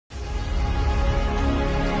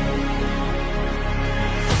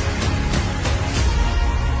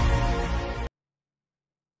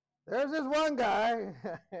There's this one guy.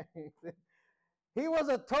 He was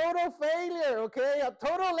a total failure, okay? A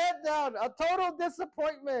total letdown, a total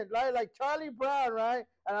disappointment, right? Like Charlie Brown, right?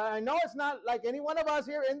 And I know it's not like any one of us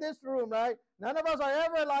here in this room, right? None of us are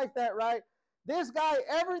ever like that, right? This guy,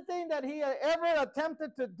 everything that he had ever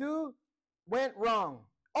attempted to do went wrong.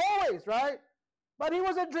 Always, right? But he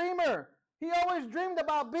was a dreamer. He always dreamed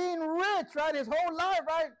about being rich, right? His whole life,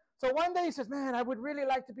 right? So one day he says, man, I would really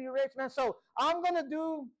like to be rich, man. So I'm going to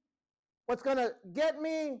do what's going to get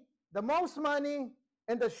me the most money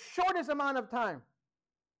in the shortest amount of time.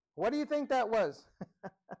 What do you think that was?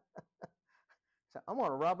 So I'm going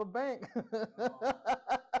to rob a bank.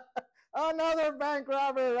 Another bank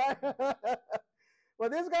robber, right? Well,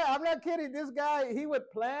 this guy, I'm not kidding. This guy, he would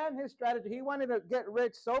plan his strategy. He wanted to get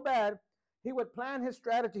rich so bad, he would plan his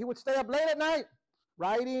strategy. He would stay up late at night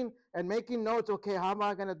writing and making notes. Okay, how am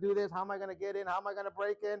I going to do this? How am I going to get in? How am I going to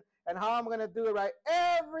break in? And how am I going to do it, right?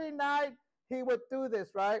 Every night he would do this,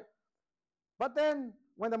 right? But then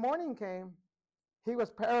when the morning came, he was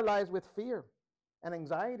paralyzed with fear and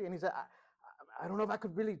anxiety. And he said, I don't know if I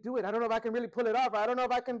could really do it. I don't know if I can really pull it off. I don't know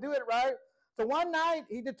if I can do it, right? So one night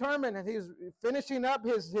he determined, and he's finishing up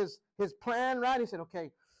his plan, right? He said,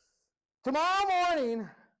 okay, tomorrow morning,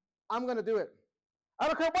 I'm going to do it. I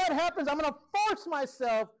don't care what happens. I'm going to force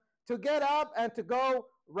myself to get up and to go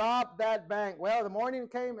rob that bank. Well, the morning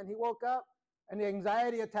came and he woke up and the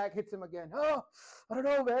anxiety attack hits him again. Oh, I don't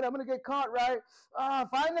know, man. I'm going to get caught, right?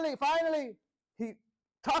 Finally, he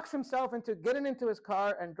talks himself into getting into his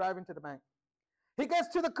car and driving to the bank. He gets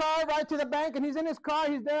to the car, right to the bank, and he's in his car.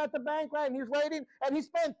 He's there at the bank, right, and he's waiting. And he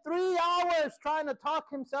spent 3 hours trying to talk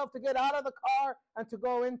himself to get out of the car and to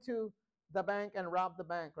go into the bank and rob the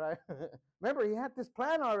bank, right? Remember, he had this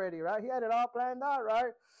plan already, right? He had it all planned out,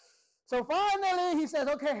 right? So finally, he says,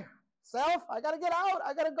 okay, self, I got to get out.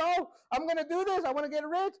 I got to go. I'm going to do this. I want to get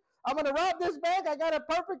rich. I'm going to rob this bank. I got a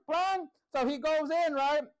perfect plan. So he goes in,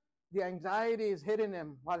 right? The anxiety is hitting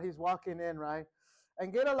him while he's walking in, right?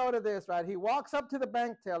 And get a load of this, right? He walks up to the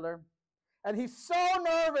bank teller, and he's so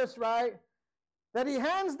nervous, right, that he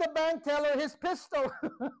hands the bank teller his pistol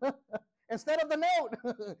instead of the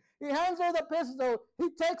note. He hands her the pistol. He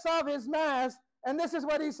takes off his mask, and this is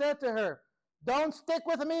what he said to her. Don't stick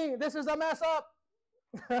with me. This is a mess up.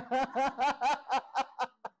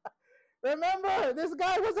 Remember, this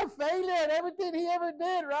guy was a failure at everything he ever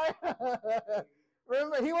did, right?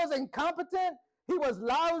 Remember, he was incompetent. He was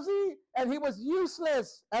lousy, and he was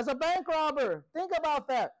useless as a bank robber. Think about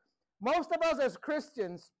that. Most of us as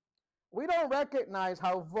Christians, we don't recognize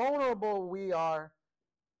how vulnerable we are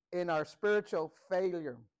in our spiritual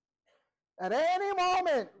failure. At any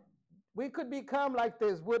moment, we could become like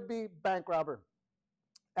this would-be bank robber.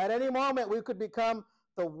 At any moment, we could become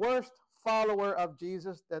the worst follower of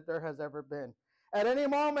Jesus that there has ever been. At any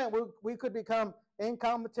moment, we could become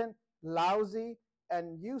incompetent, lousy,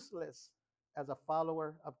 and useless as a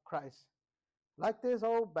follower of Christ. Like this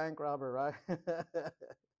old bank robber, right?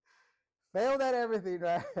 Failed at everything,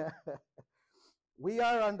 right? We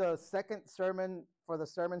are on the second sermon for the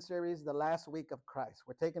sermon series, The Last Week of Christ.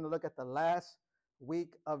 We're taking a look at the last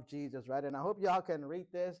week of Jesus, right? And I hope y'all can read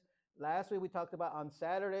this. Last week we talked about on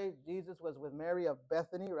Saturday, Jesus was with Mary of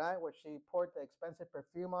Bethany, right? Where she poured the expensive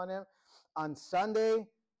perfume on him. On Sunday,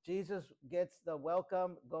 Jesus gets the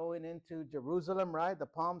welcome going into Jerusalem, right? The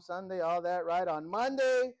Palm Sunday, all that, right? On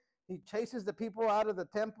Monday, he chases the people out of the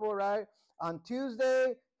temple, right? On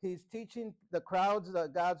Tuesday, he's teaching the crowds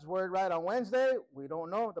God's word, right? On Wednesday, we don't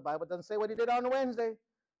know. The Bible doesn't say what he did on Wednesday.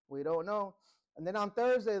 We don't know. And then on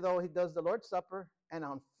Thursday, though, he does the Lord's Supper. And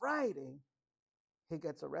on Friday, he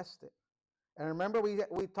gets arrested. And remember,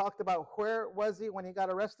 we talked about where was he when he got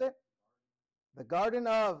arrested? The Garden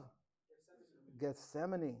of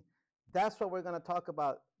Gethsemane. That's what we're going to talk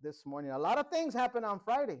about this morning. A lot of things happen on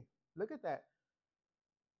Friday. Look at that.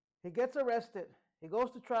 He gets arrested. He goes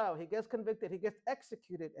to trial. He gets convicted. He gets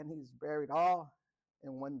executed, and he's buried all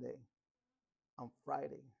in one day on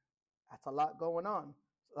Friday. That's a lot going on.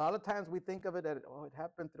 A lot of times we think of it that, oh, it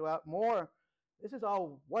happened throughout more. This is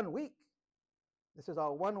all 1 week. This is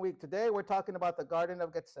all 1 week. Today we're talking about the Garden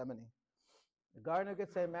of Gethsemane. The Garden of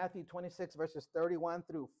Gethsemane, Matthew 26, verses 31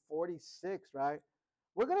 through 46, right?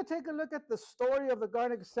 We're going to take a look at the story of the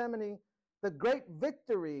Garden of Gethsemane, the great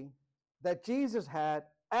victory that Jesus had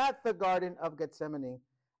at the Garden of Gethsemane.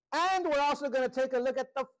 And we're also going to take a look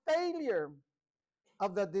at the failure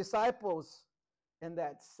of the disciples in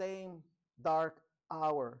that same dark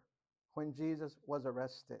hour when Jesus was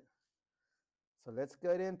arrested. So let's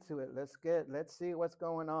get into it. Let's see what's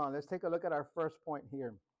going on. Let's take a look at our first point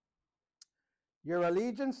here. Your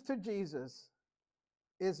allegiance to Jesus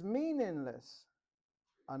is meaningless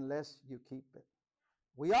unless you keep it.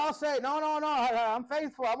 We all say, no, no, no, I'm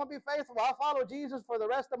faithful. I'm going to be faithful. I'll follow Jesus for the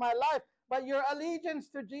rest of my life. But your allegiance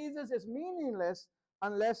to Jesus is meaningless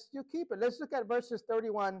unless you keep it. Let's look at verses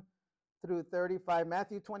 31 through 35.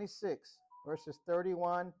 Matthew 26, verses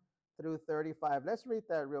 31 through 35. Let's read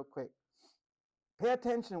that real quick. Pay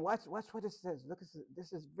attention. Watch what it says. Look,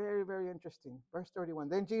 this is very, very interesting. Verse 31.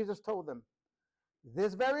 Then Jesus told them,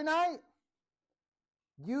 this very night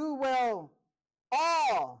you will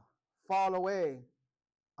all fall away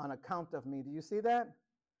on account of me. Do you see that?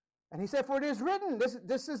 And he said, for it is written,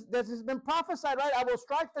 this has been prophesied, right? I will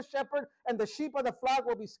strike the shepherd and the sheep of the flock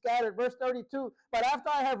will be scattered. Verse 32, but after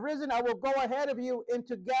I have risen, I will go ahead of you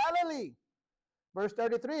into Galilee. Verse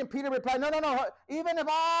 33, and Peter replied, no, no, no, even if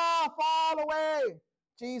all fall away,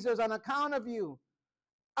 Jesus, on account of you,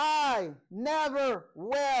 I never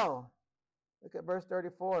will. Look at verse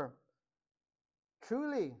 34.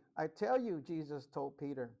 Truly, I tell you, Jesus told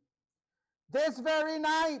Peter, this very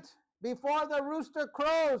night, before the rooster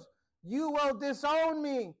crows, you will disown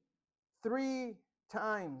me 3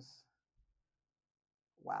 times.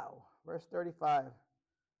 Wow. Verse 35.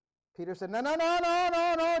 Peter said, no, no, no, no,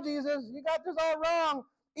 no, no, Jesus, you got this all wrong.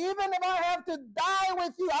 Even if I have to die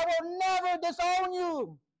with you, I will never disown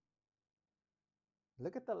you.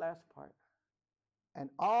 Look at the last part. And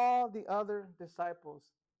all the other disciples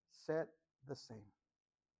said the same.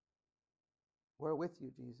 We're with you,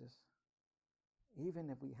 Jesus, even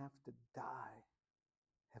if we have to die.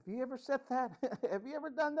 Have you ever said that? Have you ever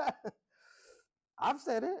done that? I've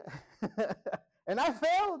said it. And I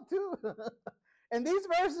failed too. In these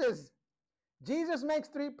verses, Jesus makes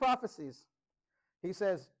 3 prophecies. He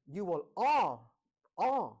says, you will all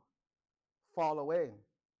fall away.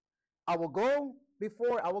 I will go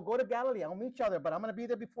to Galilee. I'll meet y'all there, but I'm going to be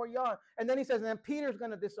there before y'all. And then he says, and then Peter's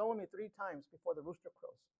going to disown me 3 times before the rooster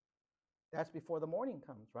crows. That's before the morning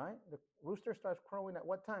comes, right? The rooster starts crowing at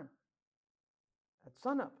what time? At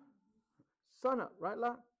sunup. Sunup, right,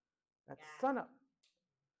 La? At sunup.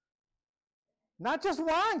 Not just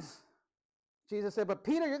once. Jesus said, but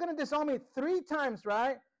Peter, you're going to disown me 3 times,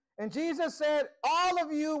 right? And Jesus said, all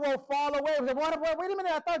of you will fall away. Said, wait a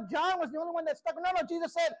minute, I thought John was the only one that stuck. No,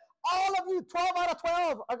 Jesus said, all of you, 12 out of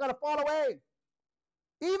 12, are going to fall away.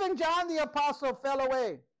 Even John the apostle fell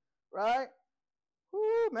away, right?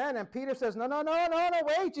 Ooh, man, and Peter says, no,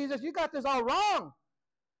 wait, Jesus, you got this all wrong.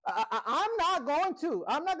 I'm not going to.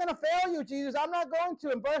 I'm not going to fail you, Jesus. I'm not going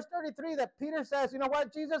to. In verse 33, that Peter says, you know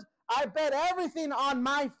what, Jesus, I bet everything on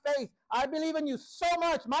my faith. I believe in you so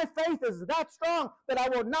much. My faith is that strong that I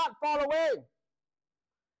will not fall away.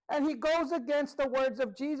 And he goes against the words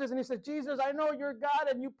of Jesus. And he says, Jesus, I know you're God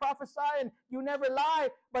and you prophesy and you never lie.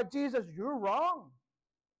 But Jesus, you're wrong.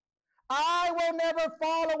 I will never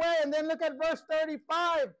fall away. And then look at verse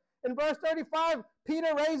 35. In verse 35,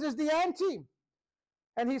 Peter raises the ante.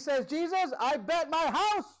 And he says, Jesus, I bet my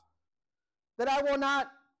house that I will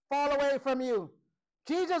not fall away from you.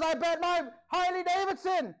 Jesus, I bet my Harley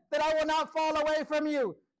Davidson that I will not fall away from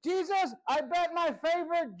you. Jesus, I bet my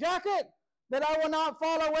favorite jacket that I will not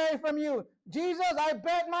fall away from you. Jesus, I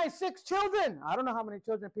bet my 6 children. I don't know how many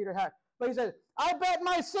children Peter had. But he said, I bet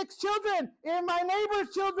my 6 children and my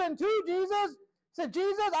neighbor's children too, Jesus. He said,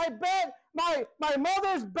 Jesus, I bet my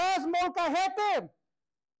mother's best molcajete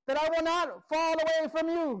that I will not fall away from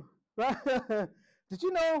you. Did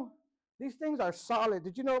you know these things are solid?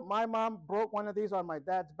 Did you know my mom broke one of these on my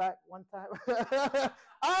dad's back one time?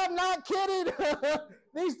 I'm not kidding.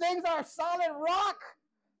 These things are solid rock.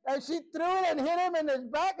 And she threw it and hit him in his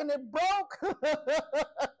back and it broke.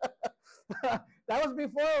 That was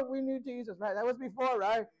before we knew Jesus, right? That was before,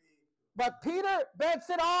 right? But Peter bets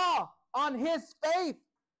it all on his faith.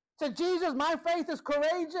 Said, Jesus, my faith is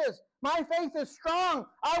courageous. My faith is strong.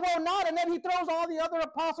 I will not. And then he throws all the other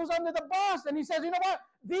apostles under the bus. And he says, you know what?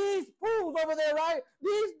 These fools over there, right?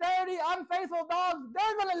 These dirty, unfaithful dogs,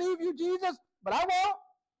 they're going to leave you, Jesus. But I won't.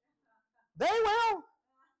 They will.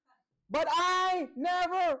 But I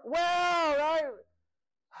never will, right?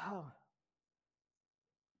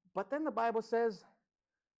 But then the Bible says,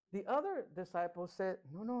 the other disciples said,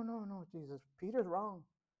 no, Jesus. Peter's wrong.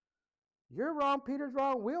 You're wrong. Peter's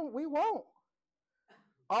wrong. We won't.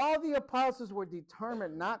 All the apostles were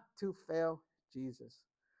determined not to fail Jesus.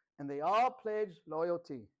 And they all pledged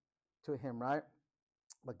loyalty to him, right?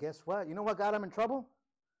 But guess what? You know what got them in trouble?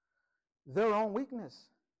 Their own weakness.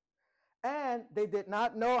 And they did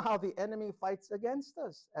not know how the enemy fights against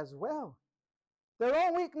us as well. Their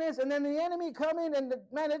own weakness, and then the enemy coming, and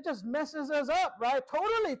man, it just messes us up, right?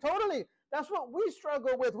 Totally. That's what we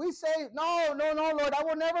struggle with. We say, no, Lord, I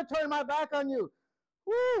will never turn my back on you.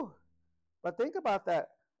 Woo! But think about that.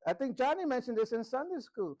 I think Johnny mentioned this in Sunday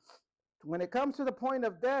school. When it comes to the point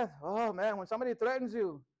of death, oh man, when somebody threatens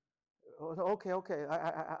you, okay, okay,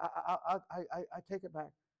 I take it back.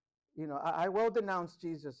 You know, I will denounce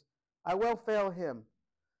Jesus. I will fail him.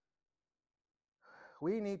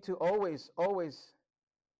 We need to always, always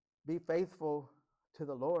be faithful to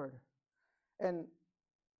the Lord. And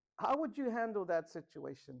how would you handle that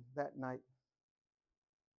situation that night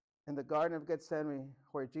in the Garden of Gethsemane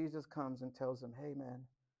where Jesus comes and tells him, hey man,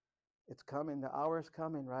 it's coming, the hour is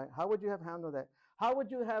coming, right? How would you have handled that? How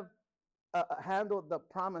would you have handled the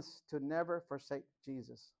promise to never forsake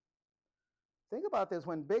Jesus? Think about this.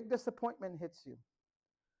 When big disappointment hits you,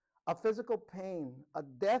 a physical pain, a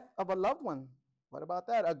death of a loved one, what about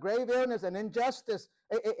that? A grave illness, an injustice,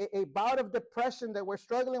 a bout of depression that we're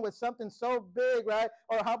struggling with something so big, right?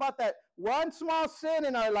 Or how about that? One small sin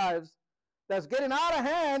in our lives that's getting out of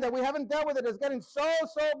hand, that we haven't dealt with it, is getting so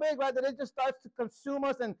big, right? That it just starts to consume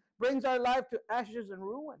us and brings our life to ashes and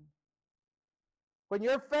ruin. When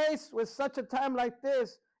you're faced with such a time like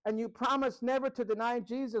this and you promise never to deny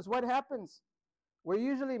Jesus, what happens? We're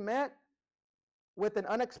usually met with an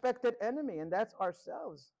unexpected enemy, and that's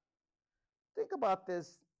ourselves. Think about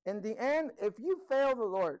this. In the end, if you fail the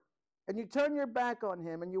Lord and you turn your back on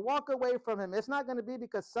him and you walk away from him, it's not going to be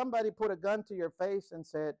because somebody put a gun to your face and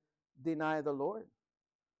said, deny the Lord.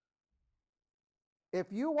 If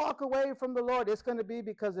you walk away from the Lord, it's going to be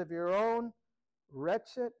because of your own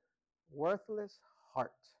wretched, worthless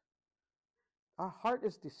heart. Our heart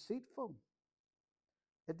is deceitful.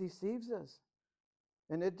 It deceives us.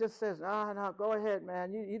 And it just says, no, go ahead,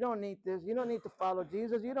 man. You don't need this. You don't need to follow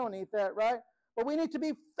Jesus. You don't need that, right? But we need to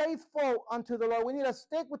be faithful unto the Lord. We need to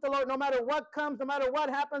stick with the Lord no matter what comes, no matter what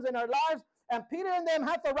happens in our lives. And Peter and them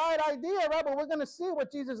had the right idea, right? But we're going to see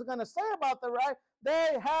what Jesus is going to say about the right.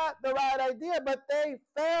 They had the right idea, but they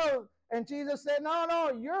failed. And Jesus said,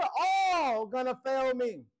 no, you're all going to fail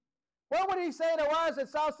me. What would he say to us at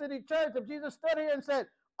South City Church if Jesus stood here and said,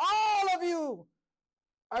 all of you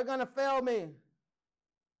are going to fail me?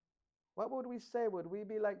 What would we say? Would we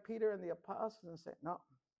be like Peter and the apostles and say, no,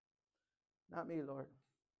 not me, Lord.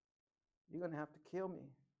 You're going to have to kill me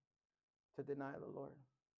to deny the Lord.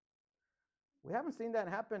 We haven't seen that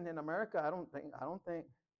happen in America. I don't think.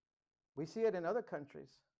 We see it in other countries,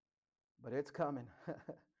 but it's coming.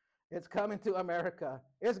 It's coming to America.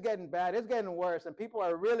 It's getting bad. It's getting worse. And people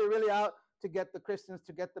are really, really out to get the Christians,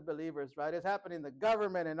 to get the believers, right? It's happening in the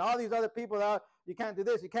government and all these other people out. You can't do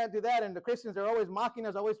this, you can't do that. And the Christians are always mocking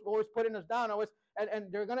us, always putting us down,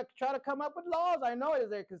 and they're going to try to come up with laws. I know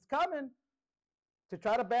it's coming to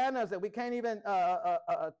try to ban us, that we can't even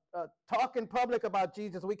talk in public about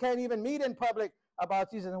Jesus. We can't even meet in public about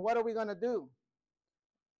Jesus. And what are we going to do?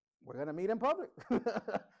 We're going to meet in public.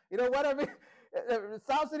 You know what I mean?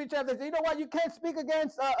 South City Church, you know what? You can't speak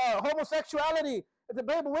against homosexuality.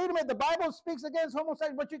 Wait a minute, the Bible speaks against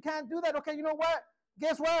homosexuality, but you can't do that. Okay, you know what?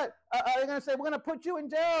 Guess what? They're going to say, we're going to put you in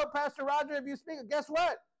jail, Pastor Roger, if you speak. Guess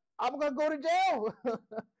what? I'm going to go to jail.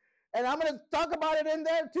 And I'm going to talk about it in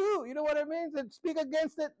there too. You know what it means? And speak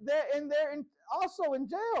against it also in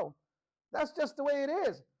jail. That's just the way it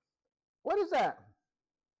is. What is that?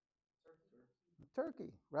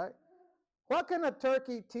 Turkey, right? What can a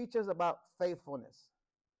turkey teach us about faithfulness?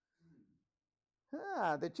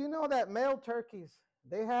 Did you know that male turkeys,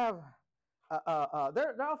 they have,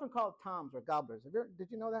 they're often called toms or gobblers. Did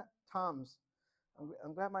you know that? Toms.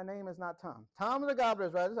 I'm glad my name is not Tom. Toms are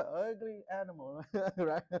gobblers, right? It's an ugly animal,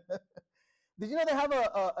 right? Did you know they have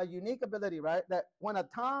a unique ability, right? That when a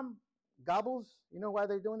tom gobbles, you know why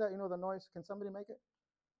they're doing that? You know the noise? Can somebody make it?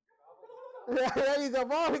 There you go.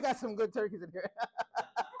 Oh, we got some good turkeys in here.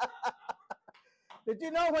 Did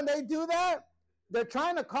you know when they do that, they're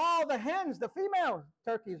trying to call the hens, the female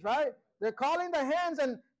turkeys, right? They're calling the hens,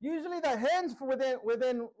 and usually the hens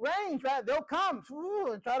within range, right? They'll come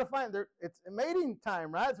and try to find it's mating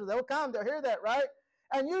time, right? So they'll come, they'll hear that, right?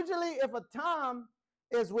 And usually if a tom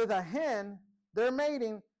is with a hen, they're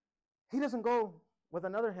mating, he doesn't go with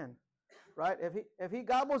another hen, right? If he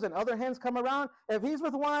gobbles and other hens come around, if he's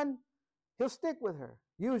with one, he'll stick with her,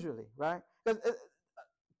 usually, right? Because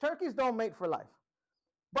turkeys don't mate for life.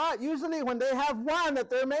 But usually when they have one that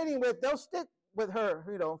they're mating with, they'll stick with her,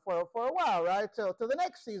 you know, for a while, right? Till the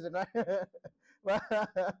next season, right?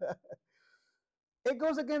 It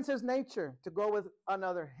goes against his nature to go with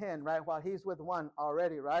another hen, right? While he's with one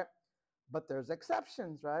already, right? But there's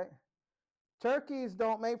exceptions, right? Turkeys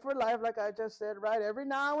don't mate for life, like I just said, right? Every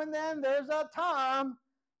now and then there's a tom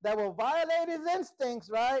that will violate his instincts,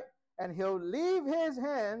 right? And he'll leave his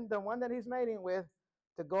hen, the one that he's mating with,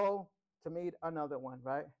 to go to meet another one,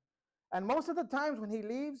 right? And most of the times when he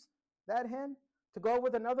leaves that hen, to go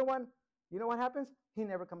with another one, you know what happens? He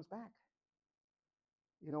never comes back.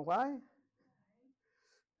 You know why?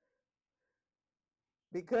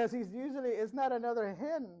 Because he's usually, it's not another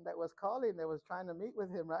hen that was calling, that was trying to meet with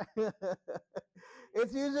him, right?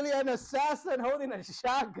 It's usually an assassin holding a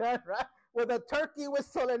shotgun, right? With a turkey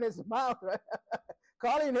whistle in his mouth, right?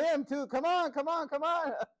 Calling him too. Come on, come on, come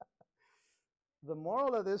on. The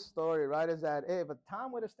moral of this story, right, is that hey, if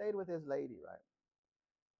Tom would have stayed with his lady, right,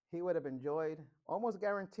 he would have enjoyed, almost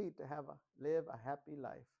guaranteed to live a happy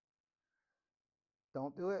life.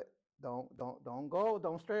 Don't do it. Don't go.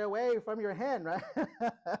 Don't stray away from your hen, right?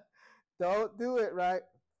 Don't do it, right?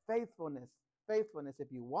 Faithfulness. Faithfulness. If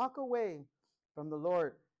you walk away from the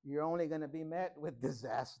Lord, you're only going to be met with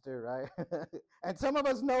disaster, right? And some of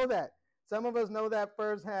us know that. Some of us know that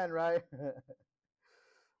firsthand, right?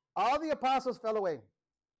 All the apostles fell away.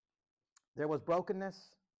 There was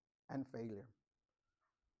brokenness and failure.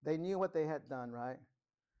 They knew what they had done, right?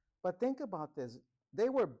 But think about this. They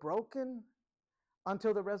were broken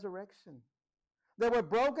until the resurrection. They were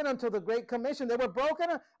broken until the Great Commission. They were broken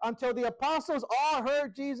until the apostles all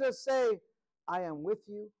heard Jesus say, I am with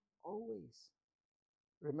you always.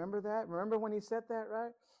 Remember that? Remember when he said that,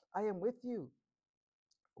 right? I am with you.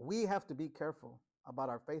 We have to be careful about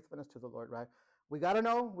our faithfulness to the Lord, right? We got to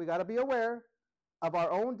know, we got to be aware of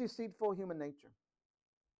our own deceitful human nature.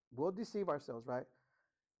 We'll deceive ourselves, right?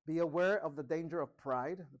 Be aware of the danger of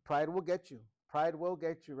pride. Pride will get you. Pride will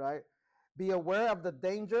get you, right? Be aware of the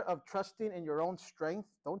danger of trusting in your own strength.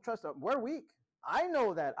 Don't trust us. We're weak. I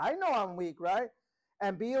know that. I know I'm weak, right?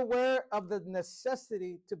 And be aware of the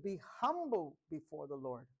necessity to be humble before the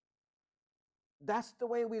Lord. That's the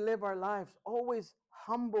way we live our lives. Always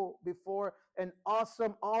humble before an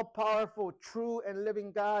awesome, all-powerful, true, and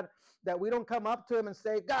living God, that we don't come up to him and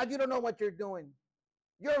say, God, you don't know what you're doing.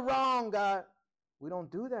 You're wrong, God. We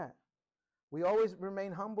don't do that. We always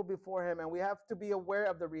remain humble before him, and we have to be aware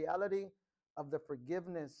of the reality of the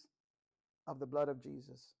forgiveness of the blood of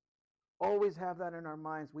Jesus. Always have that in our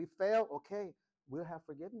minds. We fail, okay, we'll have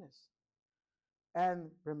forgiveness. And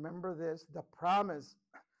remember this, the promise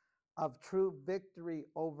of true victory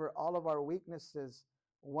over all of our weaknesses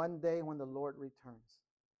one day when the Lord returns.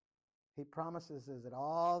 He promises us that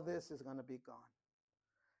all this is going to be gone.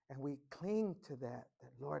 And we cling to that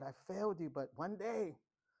Lord, I failed you, but one day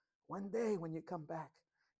when you come back,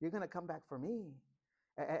 you're going to come back for me.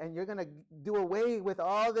 And you're going to do away with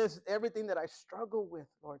all this, everything that I struggle with,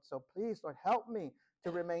 Lord. So please, Lord, help me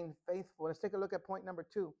to remain faithful. Let's take a look at point number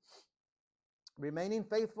 2. Remaining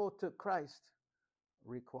faithful to Christ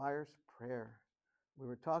requires prayer. We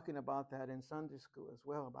were talking about that in Sunday school as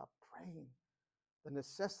well, about praying, the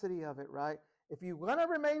necessity of it, right? If you're going to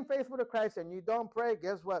remain faithful to Christ and you don't pray,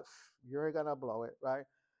 guess what? You're going to blow it, right?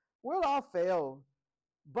 We'll all fail,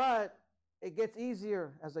 but it gets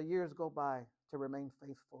easier as the years go by to remain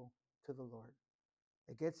faithful to the Lord.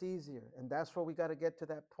 It gets easier, and that's where we got to get to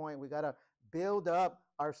that point. We got to build up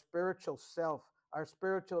our spiritual self, our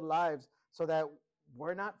spiritual lives, so that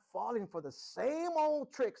we're not falling for the same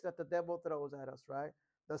old tricks that the devil throws at us, right?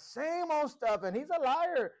 The same old stuff, and he's a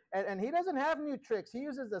liar, and he doesn't have new tricks. He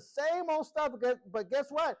uses the same old stuff, but guess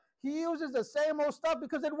what? He uses the same old stuff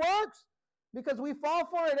because it works, because we fall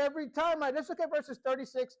for it every time, right? Let's look at verses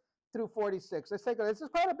 36 through 46. This is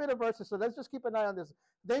quite a bit of verses, so let's just keep an eye on this.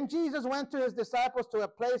 Then Jesus went to his disciples to a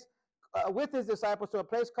place, with his disciples to a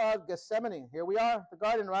place called Gethsemane. Here we are, the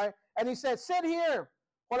garden, right? And he said, sit here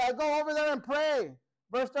while I go over there and pray.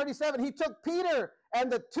 Verse 37, he took Peter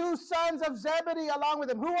and the 2 sons of Zebedee along with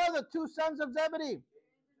him. Who are the 2 sons of Zebedee?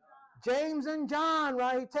 James and John,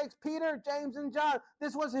 right? He takes Peter, James, and John.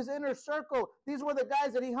 This was his inner circle. These were the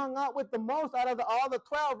guys that he hung out with the most out of all the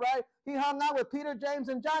 12, right? He hung out with Peter, James,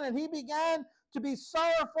 and John, and he began to be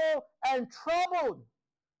sorrowful and troubled.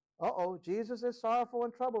 Jesus is sorrowful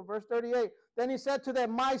and troubled. Verse 38, then he said to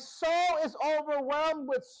them, my soul is overwhelmed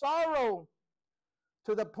with sorrow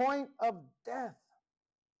to the point of death.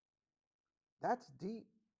 That's deep,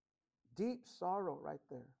 deep sorrow right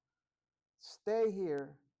there. Stay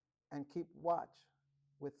here and keep watch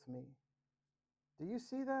with me. Do you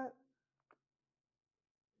see that?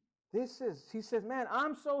 He says, man,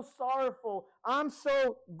 I'm so sorrowful. I'm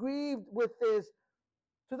so grieved with this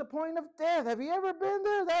to the point of death. Have you ever been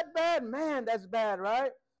there? That bad? Man, that's bad,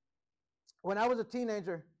 right? When I was a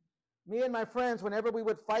teenager, me and my friends, whenever we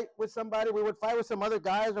would fight with somebody, we would fight with some other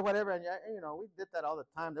guys or whatever. And, we did that all the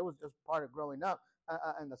time. That was just part of growing up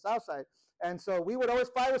in the South Side. And so we would always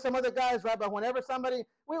fight with some other guys, right? But whenever somebody,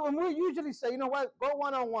 we usually say, you know what, go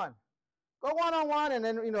one-on-one. Go one-on-one. And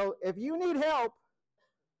then, if you need help,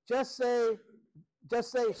 just say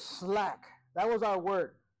slack. That was our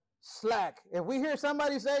word. slack. If we hear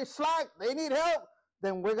somebody say slack, they need help,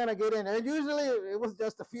 then we're going to get in. And usually it was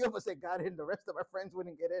just a few of us that got in. The rest of our friends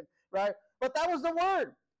wouldn't get in, right? But that was the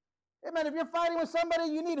word. Amen. If you're fighting with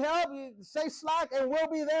somebody, you need help, you say slack and we'll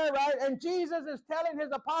be there, right? And Jesus is telling his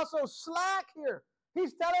apostles, slack here.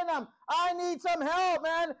 He's telling them, I need some help,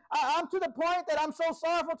 man. I'm to the point that I'm so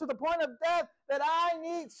sorrowful to the point of death that I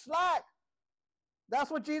need slack. That's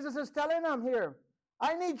what Jesus is telling them here.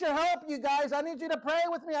 I need your help, you guys. I need you to pray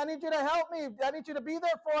with me. I need you to help me. I need you to be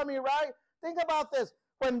there for me, right? Think about this.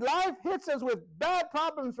 When life hits us with bad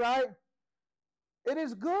problems, right, it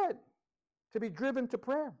is good to be driven to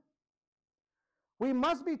prayer. We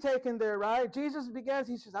must be taken there, right? Jesus begins,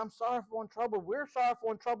 he says, I'm sorrowful and troubled. We're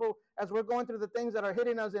sorrowful and troubled as we're going through the things that are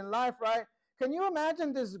hitting us in life, right? Can you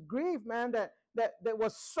imagine this grief, man, that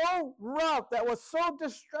was so rough, that was so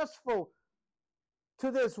distressful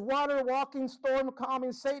to this water-walking,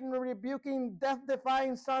 storm-calming, Satan-rebuking,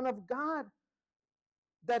 death-defying Son of God,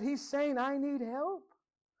 that he's saying, I need help.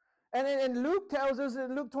 And Luke tells us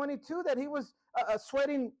in Luke 22 that he was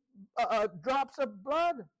sweating drops of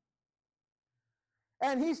blood.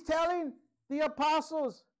 And he's telling the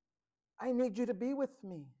apostles, I need you to be with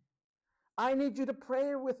me. I need you to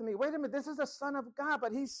pray with me. Wait a minute, this is the Son of God,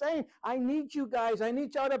 but he's saying, I need you guys. I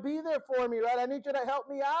need y'all to be there for me, right? I need you to help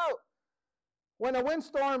me out. When a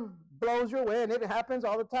windstorm blows your way, and it happens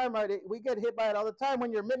all the time, right? We get hit by it all the time.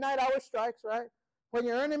 When your midnight hour strikes, right? When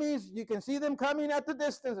your enemies, you can see them coming at the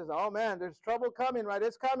distances. Oh man, there's trouble coming, right?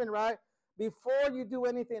 It's coming, right? Before you do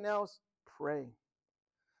anything else, pray.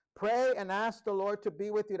 Pray and ask the Lord to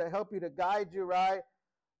be with you, to help you, to guide you, right?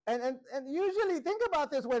 And usually, think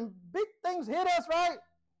about this, when big things hit us, right?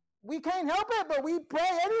 We can't help it, but we pray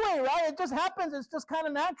anyway, right? It just happens. It's just kind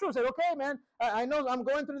of natural. Say, okay, man, I know I'm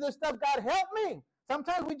going through this stuff. God, help me.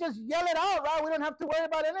 Sometimes we just yell it out, right? We don't have to worry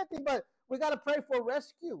about anything, but we got to pray for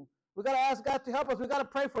rescue. We got to ask God to help us. We got to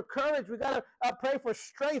pray for courage. We got to pray for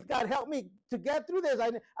strength. God, help me to get through this.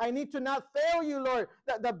 I need to not fail you, Lord.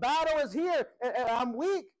 The battle is here. I'm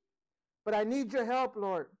weak, but I need your help,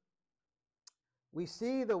 Lord. We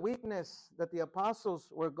see the weakness that the apostles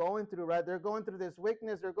were going through, right? They're going through this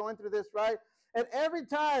weakness. They're going through this, right? And every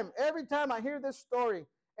time I hear this story,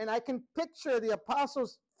 and I can picture the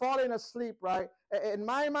apostles falling asleep, right? In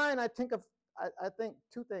my mind, I think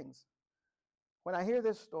two things. When I hear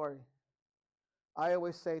this story, I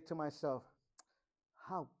always say to myself,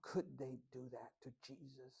 how could they do that to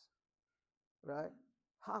Jesus, right?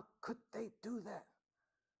 How could they do that?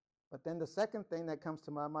 But then the second thing that comes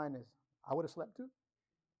to my mind is, I would have slept too.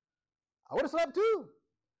 I would have slept too.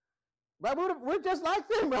 Right? We're just like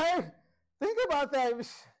them, right? Think about that.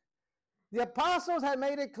 The apostles had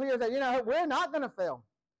made it clear that, we're not going to fail.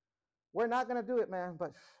 We're not going to do it, man.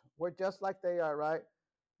 But we're just like they are, right?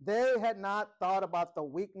 They had not thought about the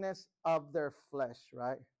weakness of their flesh,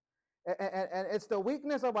 right? And it's the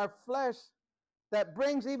weakness of our flesh that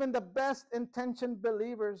brings even the best intentioned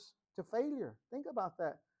believers to failure. Think about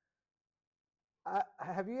that.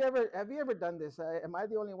 Have you ever done this? Am I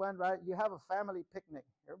the only one, right? You have a family picnic.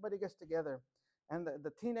 Everybody gets together, and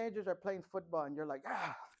the teenagers are playing football, and you're like,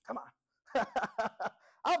 come on.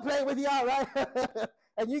 I'll play with y'all, right?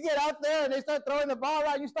 And you get out there, and they start throwing the ball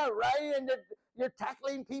around. You start running, and you're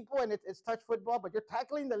tackling people, and it's touch football, but you're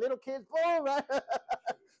tackling the little kids. Boom, right?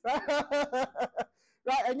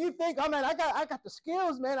 Right? And you think, oh, man, I got the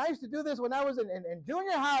skills, man. I used to do this when I was in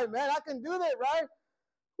junior high, man. I can do that, right?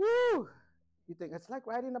 Woo! You think it's like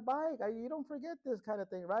riding a bike. You don't forget this kind of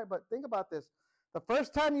thing, right? But think about this. The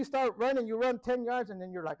first time you start running, you run 10 yards, and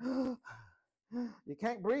then you're like, you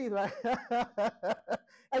can't breathe, right?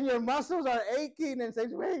 And your muscles are aching and say,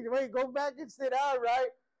 wait, go back and sit down, right?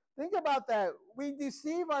 Think about that. We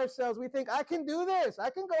deceive ourselves. We think, I can do this. I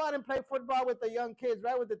can go out and play football with the young kids,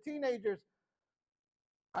 right? With the teenagers.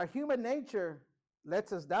 Our human nature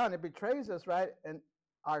lets us down. It betrays us, right? And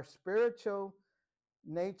our spiritual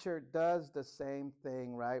nature does the same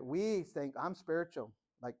thing, right? We think, I'm spiritual,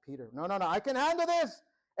 like Peter. No, I can handle this.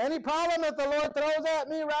 Any problem that the Lord throws at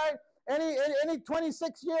me, right? Any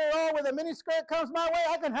 26-year-old with a mini skirt comes my way,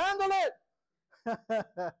 I can handle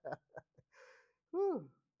it. Whew.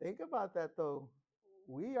 Think about that, though.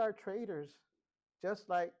 We are traitors, just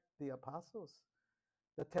like the apostles.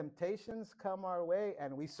 The temptations come our way,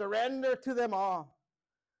 and we surrender to them all.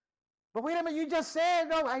 But wait a minute, you just said,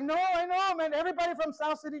 no, I know, man. Everybody from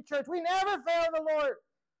South City Church, we never fail the Lord.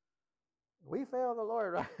 We fail the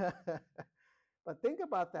Lord, right? But think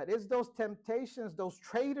about that. It's those temptations, those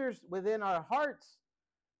traitors within our hearts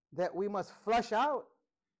that we must flush out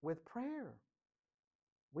with prayer.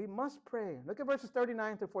 We must pray. Look at verses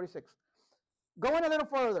 39 through 46. Going a little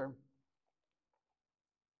further.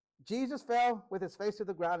 Jesus fell with his face to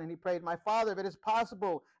the ground and he prayed, "My Father, if it is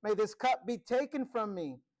possible, may this cup be taken from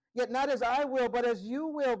me. Yet not as I will, but as you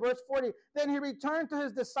will." Verse 40. Then he returned to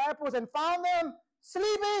his disciples and found them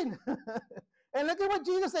sleeping. And look at what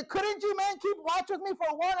Jesus said. "Couldn't you, man, keep watch with me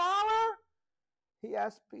for 1 hour?" He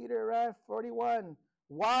asked Peter, right? 41.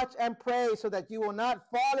 "Watch and pray so that you will not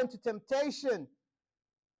fall into temptation."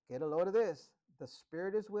 Get a load of this. The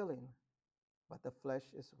spirit is willing, but the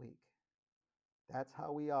flesh is weak. That's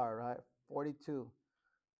how we are, right? 42.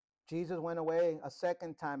 Jesus went away a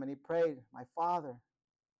second time and he prayed, "My Father."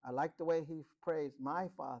 I like the way he prays, "My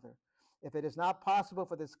Father, if it is not possible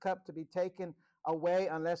for this cup to be taken away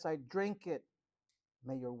unless I drink it,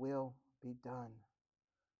 may your will be done."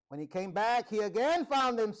 When he came back, he again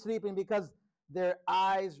found them sleeping because their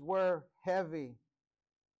eyes were heavy.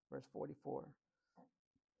 Verse 44.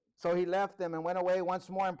 So he left them and went away once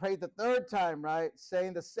more and prayed the third time, right?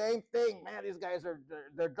 Saying the same thing. Man, these guys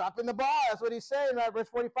they're dropping the ball. That's what he's saying, right? Verse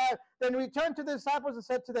 45. Then he returned to the disciples and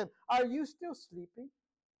said to them, "Are you still sleeping?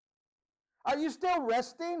 Are you still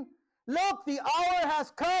resting? Look, the hour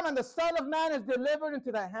has come and the Son of Man is delivered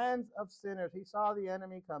into the hands of sinners." He saw the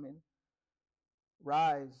enemy coming.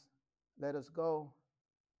 "Rise, let us go.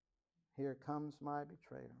 Here comes my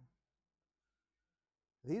betrayer."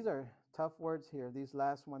 These are tough words here, these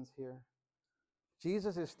last ones here.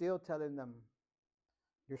 Jesus is still telling them,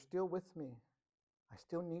 "You're still with me. I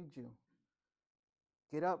still need you.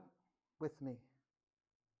 Get up with me.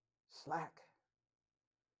 Slack.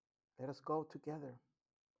 Let us go together.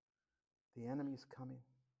 The enemy's coming.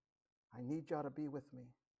 I need y'all to be with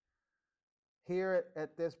me." Here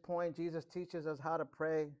at this point, Jesus teaches us how to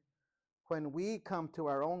pray when we come to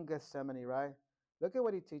our own Gethsemane, right? Look at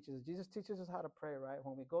what he teaches. Jesus teaches us how to pray, right?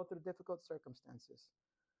 When we go through difficult circumstances.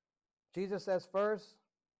 Jesus says, first,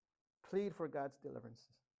 plead for God's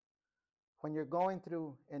deliverances. When you're going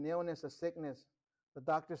through an illness, a sickness, the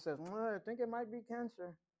doctor says, "I think it might be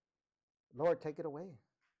cancer." Lord, take it away.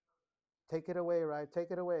 Take it away, right?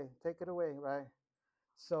 Take it away. Take it away, right?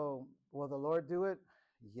 So, will the Lord do it?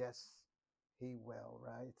 Yes, he will,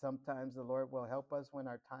 right? Sometimes the Lord will help us when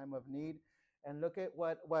our time of need. And look at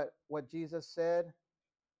what Jesus said.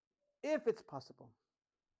 "If it's possible,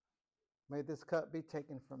 may this cup be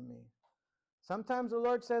taken from me." Sometimes the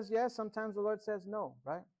Lord says yes, sometimes the Lord says no,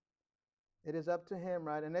 right? It is up to him,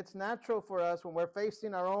 right? And it's natural for us when we're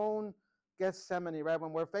facing our own Gethsemane, right?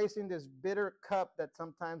 When we're facing this bitter cup that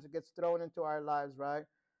sometimes it gets thrown into our lives, right?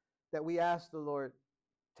 That we ask the Lord,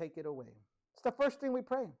 take it away. It's the first thing we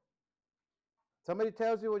pray. Somebody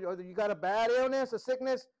tells you, you got a bad illness, a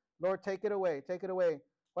sickness, Lord, take it away, take it away.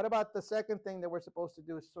 What about the second thing that we're supposed to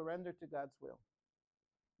do is surrender to God's will?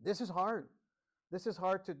 This is hard. This is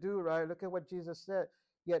hard to do, right? Look at what Jesus said.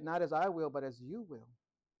 "Yet not as I will, but as you will."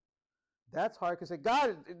 That's hard because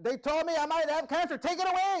God, they told me I might have cancer. Take it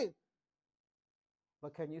away.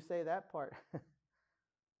 But can you say that part?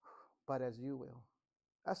 But as you will.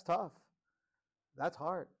 That's tough. That's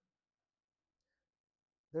hard.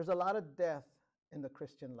 There's a lot of death in the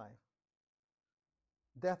Christian life.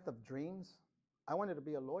 Death of dreams. I wanted to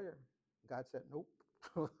be a lawyer. God said, nope.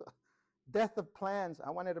 Death of plans. I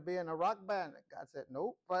wanted to be in a rock band. God said,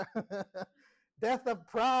 nope. Death of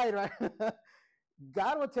pride, right?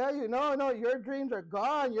 God will tell you, no, your dreams are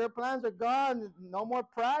gone. Your plans are gone. No more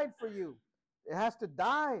pride for you. It has to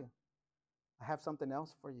die. I have something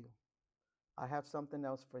else for you. I have something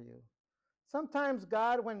else for you. Sometimes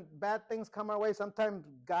God, when bad things come our way, sometimes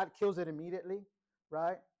God kills it immediately,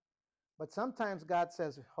 right? But sometimes God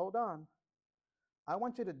says, hold on. I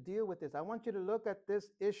want you to deal with this. I want you to look at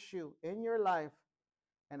this issue in your life,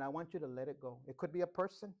 and I want you to let it go. It could be a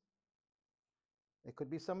person. It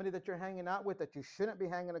could be somebody that you're hanging out with that you shouldn't be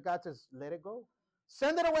hanging with. God says, let it go.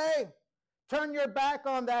 Send it away. Turn your back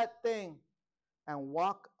on that thing and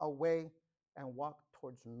walk away and walk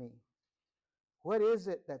towards me. What is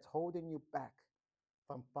it that's holding you back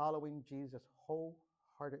from following Jesus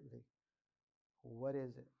wholeheartedly? What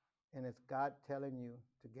is it? And is God telling you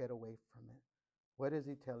to get away from it? What is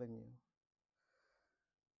he telling you?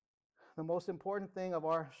 The most important thing of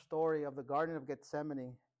our story of the Garden of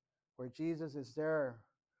Gethsemane, where Jesus is there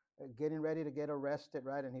getting ready to get arrested,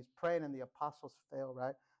 right? And he's praying and the apostles fail,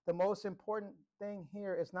 right? The most important thing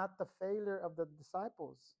here is not the failure of the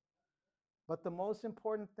disciples, but the most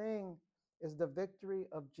important thing is the victory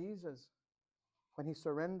of Jesus when he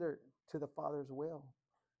surrendered to the Father's will.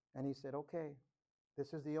 And he said, okay,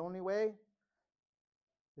 this is the only way.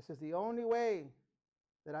 This is the only way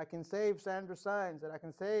that I can save Sandra Sines, that I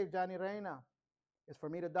can save Johnny Reyna, is for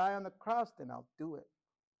me to die on the cross, then I'll do it.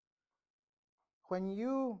 When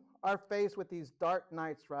you are faced with these dark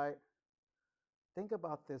nights, right, Think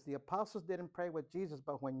about this. The apostles didn't pray with Jesus,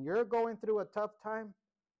 but when you're going through a tough time,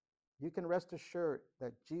 you can rest assured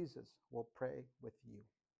that Jesus will pray with you.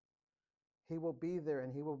 He will be there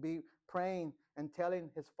and he will be praying and telling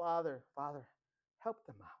his Father, Father, help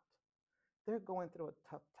them out. They're going through a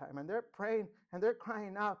tough time and they're praying and they're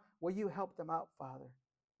crying out, will you help them out, Father?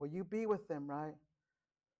 Will you be with them, right?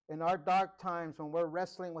 In our dark times when we're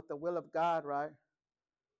wrestling with the will of God, right?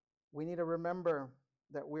 We need to remember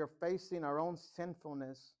that we are facing our own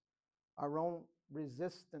sinfulness, our own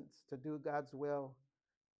resistance to do God's will,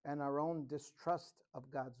 and our own distrust of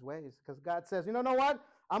God's ways. Because God says, you know what?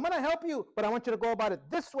 I'm going to help you, but I want you to go about it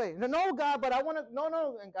this way. No, God, but I want to,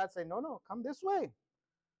 no. And God say, no, come this way.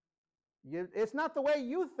 It's not the way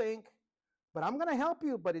you think, but I'm going to help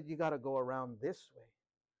you, but you got to go around this way.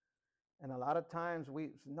 And a lot of times we,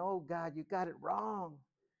 no, God, you got it wrong.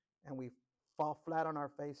 And we fall flat on our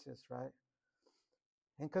faces, right?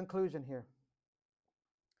 In conclusion here,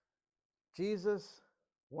 Jesus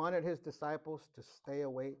wanted his disciples to stay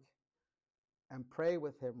awake and pray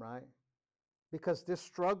with him, right? Because this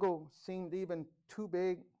struggle seemed even too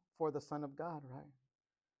big for the Son of God, right?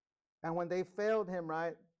 And when they failed him,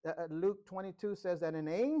 right, Luke 22 says that an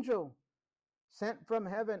angel sent from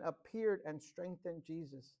heaven appeared and strengthened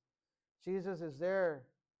Jesus. Jesus is there,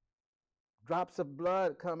 drops of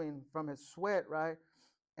blood coming from his sweat, right?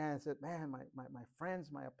 And said, man, my friends,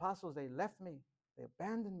 my apostles, they left me. They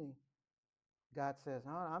abandoned me. God says,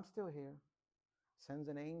 oh, I'm still here. Sends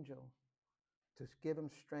an angel to give him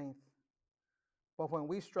strength. But when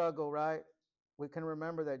we struggle, right, we can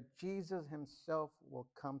remember that Jesus himself will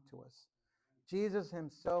come to us. Jesus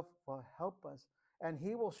himself will help us, and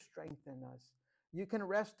he will strengthen us. You can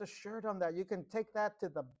rest assured on that. You can take that to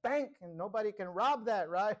the bank, and nobody can rob that,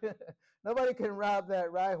 right? Nobody can rob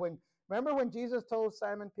that, right? Remember when Jesus told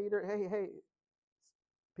Simon Peter, hey,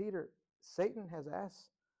 Peter, Satan has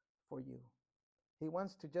asked for you. He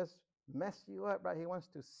wants to just mess you up, right? He wants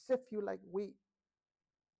to sift you like wheat.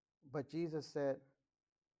 But Jesus said,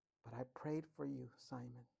 but I prayed for you,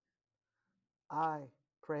 Simon. I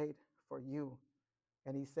prayed for you.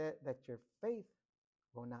 And he said that your faith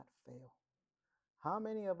will not fail. How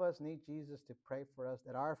many of us need Jesus to pray for us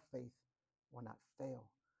that our faith will not fail,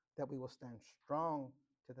 that we will stand strong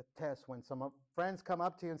to the test when some friends come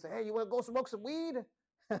up to you and say, hey, you want to go smoke some weed?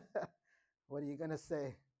 What are you going to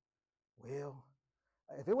say? Well,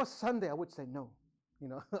 if it was Sunday, I would say no.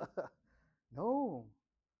 No,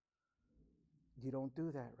 you don't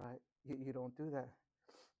do that, right? You don't do that.